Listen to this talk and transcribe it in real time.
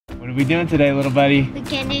What are we doing today, little buddy? We're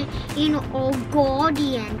getting an old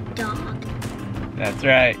guardian dog. That's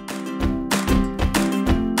right.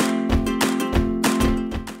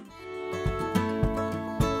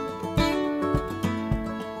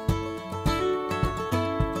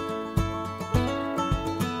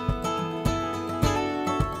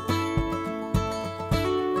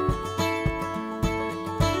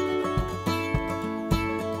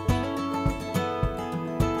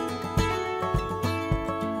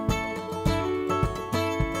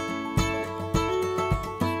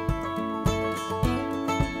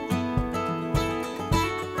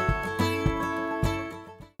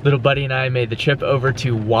 Little buddy and I made the trip over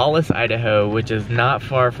to Wallace, Idaho, which is not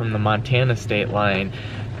far from the Montana state line.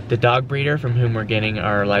 The dog breeder from whom we're getting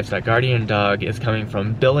our livestock guardian dog is coming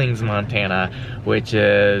from Billings, Montana, which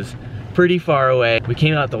is pretty far away. We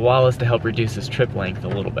came out to Wallace to help reduce this trip length a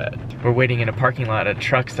little bit. We're waiting in a parking lot at a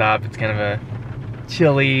truck stop. It's kind of a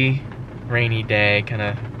chilly, rainy day, kind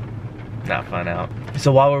of not fun out.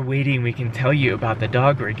 So while we're waiting, we can tell you about the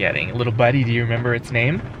dog we're getting. Little buddy, do you remember its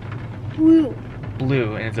name? Blue.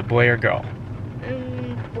 Blue, and it's a boy or girl?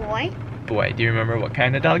 Boy. Boy. Do you remember what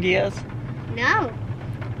kind of dog he is? No.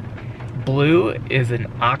 Blue is an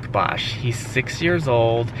Akbash. He's 6 years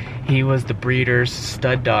old. He was the breeder's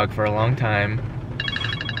stud dog for a long time.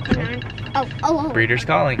 Oh. Breeder's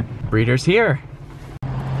calling. Breeder's here.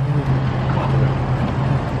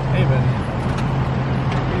 Hey, buddy.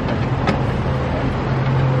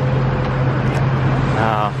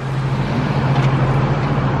 Oh.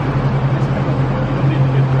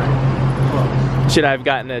 Should I have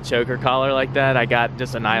gotten a choker collar like that? I got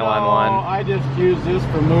just a nylon one. I just use this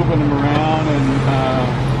for moving them around.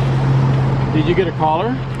 And did you get a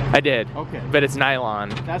collar? I did. Okay. But it's nylon.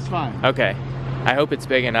 That's fine. Okay. I hope it's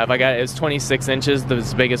big enough. It was 26 inches, the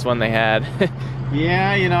biggest one they had.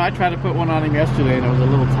 Yeah, you know, I tried to put one on him yesterday and it was a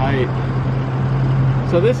little tight.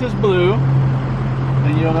 So this is Blue,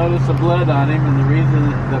 and you'll notice the blood on him, and the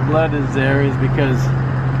reason the blood is there is because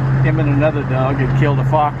him and another dog had killed a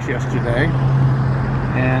fox yesterday,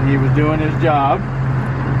 and he was doing his job.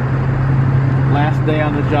 Last day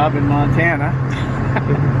on the job in Montana.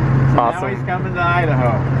 So awesome. now he's coming to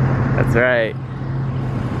Idaho. That's right.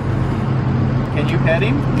 Can you pet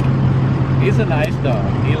him? He's a nice dog.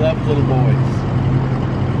 He loves little boys.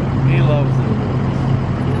 He loves little boys.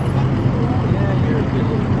 Yeah, you're a good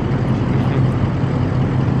little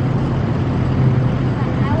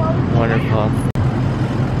boy. Wonderful.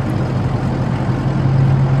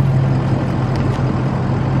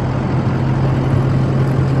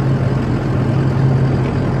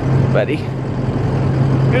 Buddy.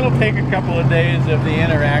 It'll take a couple of days of the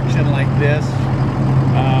interaction like this.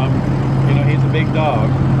 You know, he's a big dog,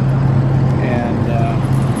 and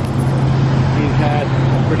he's had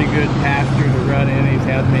a pretty good pasture to run in. He's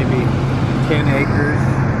had maybe 10 acres.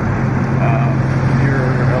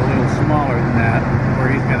 You're a little smaller than that, where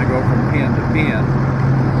he's going to go from pen to pen.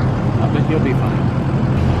 But he'll be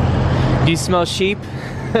fine. Do you smell sheep?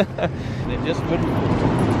 They just wouldn't.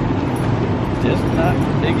 Just not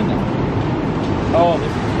big enough. Oh,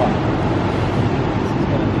 this is fun. This is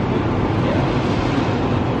gonna be good. Yeah.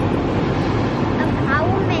 The cow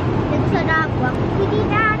makes it work pretty,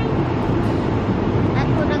 Daddy?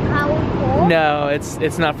 That's what the cow is for? No,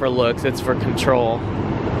 it's not for looks, it's for control.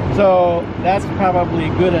 So that's probably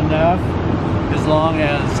good enough, as long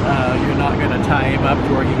as you're not going to tie him up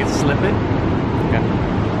to where he can slip it. Okay.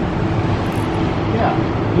 Yeah,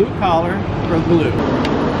 blue collar for Blue.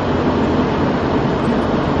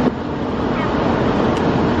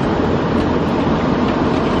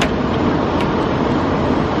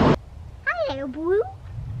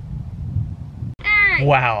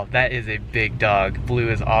 Wow, that is a big dog. Blue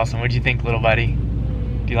is awesome. What do you think, little buddy?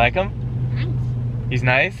 Do you like him? Nice. He's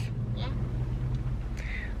nice? Yeah.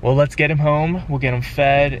 Well, let's get him home. We'll get him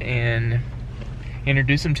fed and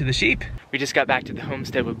introduce him to the sheep. We just got back to the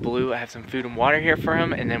homestead with Blue. I have some food and water here for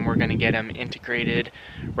him, and then we're gonna get him integrated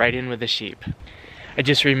right in with the sheep. I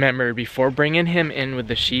just remembered, before bringing him in with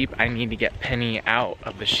the sheep, I need to get Penny out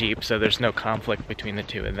of the sheep so there's no conflict between the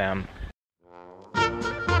two of them.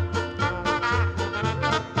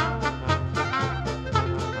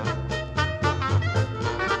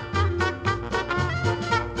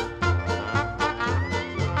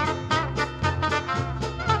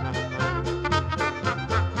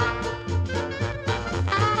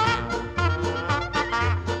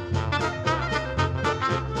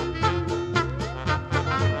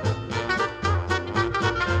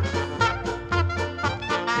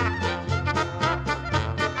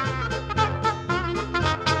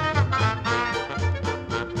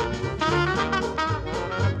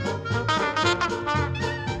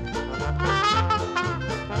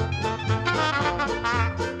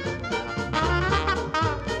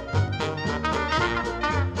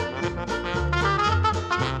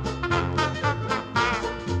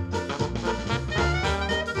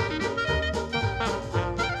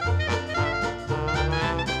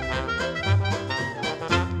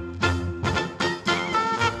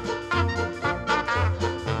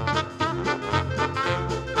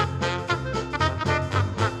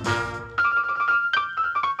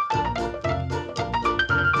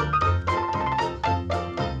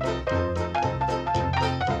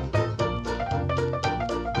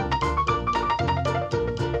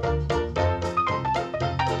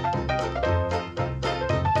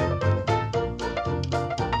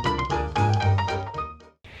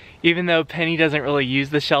 Even though Penny doesn't really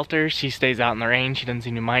use the shelter, she stays out in the rain. She doesn't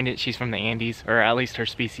seem to mind it. She's from the Andes, or at least her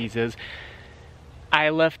species is. I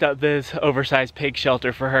left up this oversized pig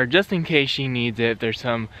shelter for her just in case she needs it. If there's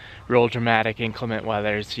some real dramatic inclement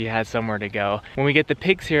weather, she has somewhere to go. When we get the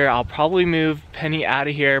pigs here, I'll probably move Penny out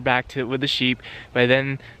of here back to with the sheep. By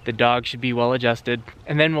then, the dog should be well adjusted.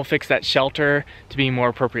 And then we'll fix that shelter to be more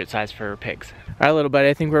appropriate size for pigs. All right, little buddy,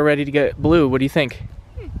 I think we're ready to get Blue. What do you think?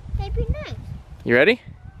 That'd be nice. You ready?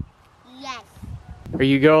 Yes. Are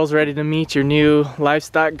you girls ready to meet your new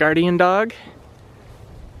livestock guardian dog?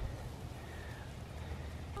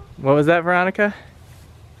 What was that, Veronica?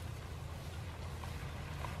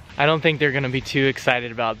 I don't think they're gonna be too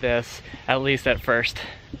excited about this, at least at first.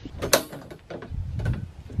 All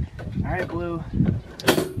right, Blue.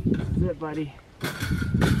 This is it, buddy.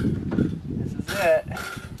 This is it. All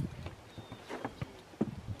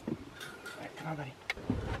right, come on, buddy.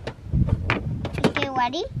 Okay,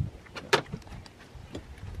 ready?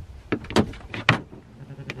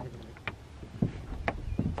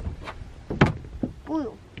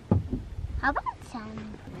 Ooh. How about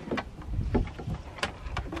some?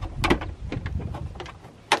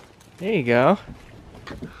 There you go.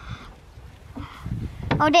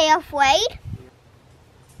 Are they afraid?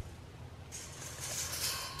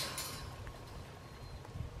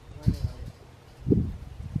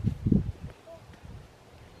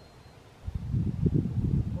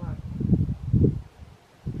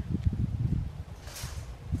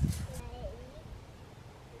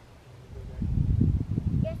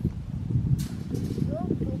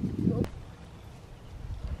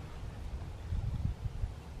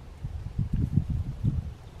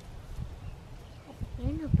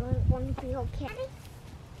 Want to be okay?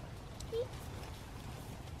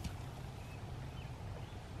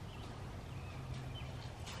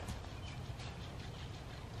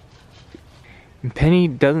 Penny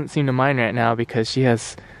doesn't seem to mind right now because she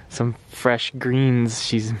has some fresh greens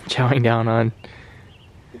she's chowing down on.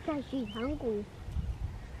 Because she's hungry.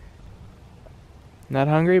 Not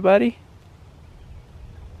hungry, buddy?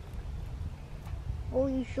 Are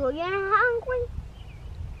you sure you're not hungry?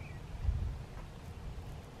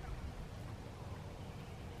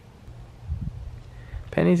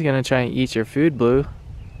 Penny's gonna try and eat your food, Blue.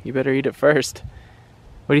 You better eat it first.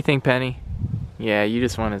 What do you think, Penny? Yeah, you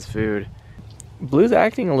just want his food. Blue's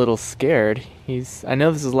acting a little scared. I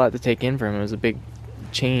know this is a lot to take in for him. It was a big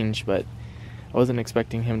change, but I wasn't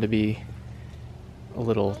expecting him to be a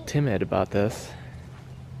little timid about this.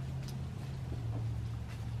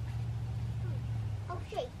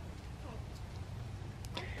 Okay.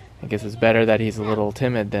 I guess it's better that he's a little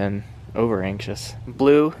timid than over anxious.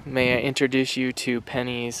 Blue, may I introduce you to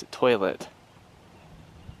Penny's toilet?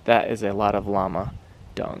 That is a lot of llama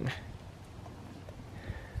dung.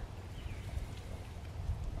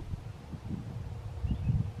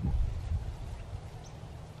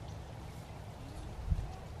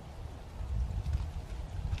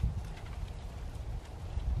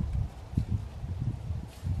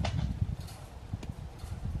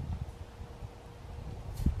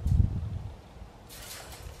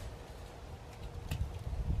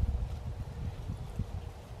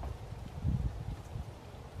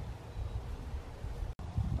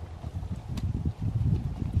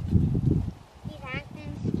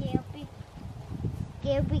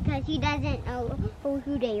 Because he doesn't know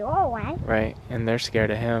who they are, right? Right, and they're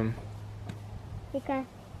scared of him. Because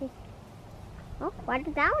oh, why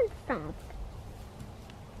did that one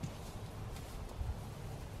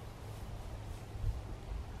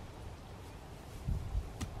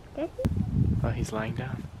stop? Oh, he's lying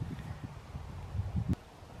down.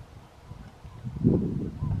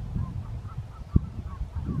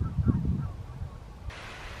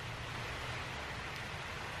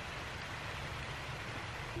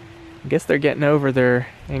 I guess they're getting over their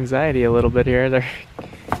anxiety a little bit here.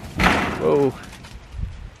 Whoa.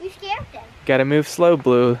 You scared them. Gotta move slow,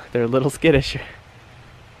 Blue. They're a little skittish.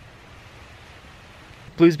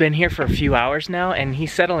 Blue's been here for a few hours now, and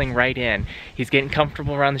he's settling right in. He's getting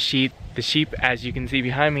comfortable around the sheep. The sheep, as you can see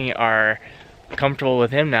behind me, are comfortable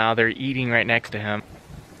with him now. They're eating right next to him.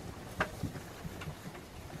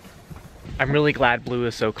 I'm really glad Blue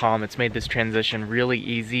is so calm. It's made this transition really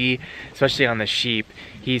easy, especially on the sheep.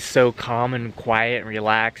 He's so calm and quiet and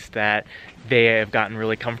relaxed that they have gotten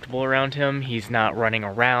really comfortable around him. He's not running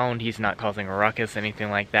around, he's not causing a ruckus, anything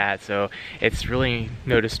like that. So it's really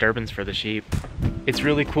no disturbance for the sheep. It's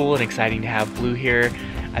really cool and exciting to have Blue here.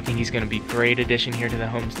 I think he's gonna be a great addition here to the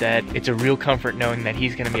homestead. It's a real comfort knowing that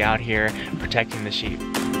he's gonna be out here protecting the sheep.